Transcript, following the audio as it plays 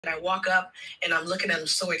I walk up and I'm looking at them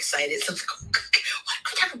so excited. So I'm like,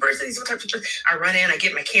 what type of birds are these? What type of birds? I run in, I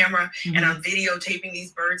get my camera, and I'm videotaping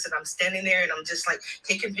these birds, and I'm standing there and I'm just like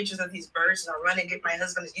taking pictures of these birds. And I run and get my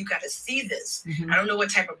husband. You got to see this. I don't know what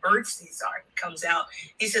type of birds these are. He comes out.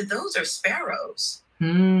 He said, those are sparrows.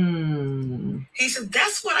 He said,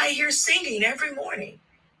 that's what I hear singing every morning.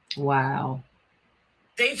 Wow.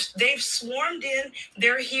 They've swarmed in.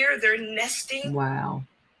 They're here. They're nesting. Wow.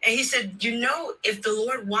 And he said, if the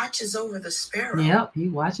Lord watches over the sparrow. Yep, he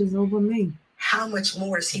watches over me. How much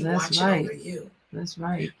more is he watching over you? That's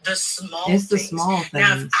right. The small things. The small things.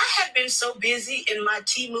 Now, if I had been so busy in my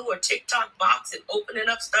Temu or TikTok box and opening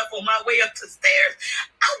up stuff on my way up the stairs,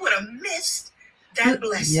 I would have missed that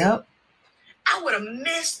blessing. Yep. I would have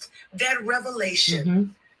missed that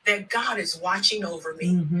revelation that God is watching over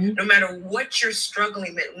me. No matter what you're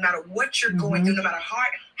struggling with, no matter what you're going through, no matter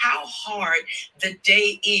how hard the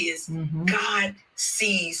day is, God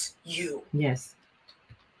sees you. Yes.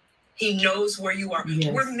 He knows where you are.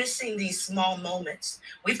 Yes. We're missing these small moments.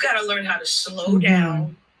 We've got to learn how to slow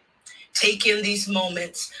down, take in these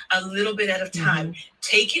moments a little bit at a time,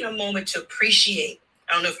 taking a moment to appreciate.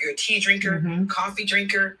 I don't know if you're a tea drinker, coffee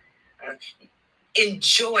drinker.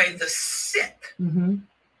 Enjoy the sip,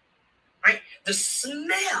 right? The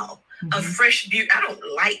smell of fresh beauty. I don't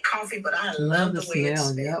like coffee, but I love the way it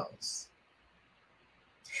smells.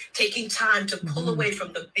 Taking time to pull away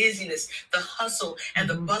from the busyness, the hustle, and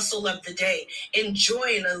the bustle of the day.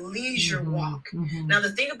 Enjoying a leisure walk. Now,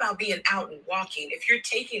 the thing about being out and walking, if you're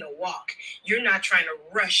taking a walk, you're not trying to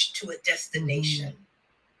rush to a destination.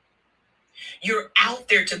 You're out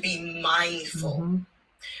there to be mindful.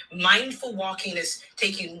 Mindful walking is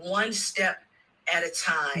taking one step at a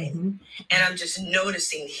time. And I'm just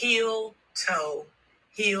noticing heel, toe,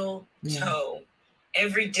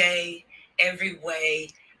 every day, every way.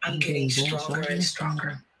 I'm getting stronger and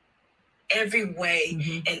stronger. Every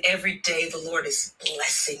way and every day, the Lord is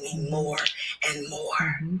blessing me more and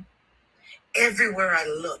more. Everywhere I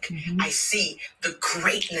look, I see the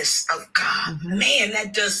greatness of God. Man,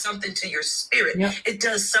 that does something to your spirit. It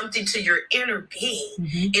does something to your inner being.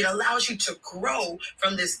 It allows you to grow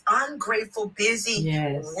from this ungrateful, busy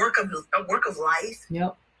work of life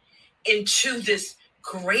into this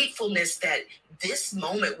gratefulness that this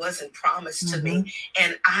moment wasn't promised to me,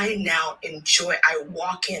 and I now enjoy. I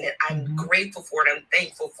walk in it. I'm grateful for it. I'm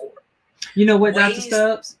thankful for it. You know what, Dr.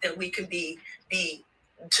 Stubbs? That we can be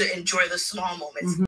to enjoy the small moments.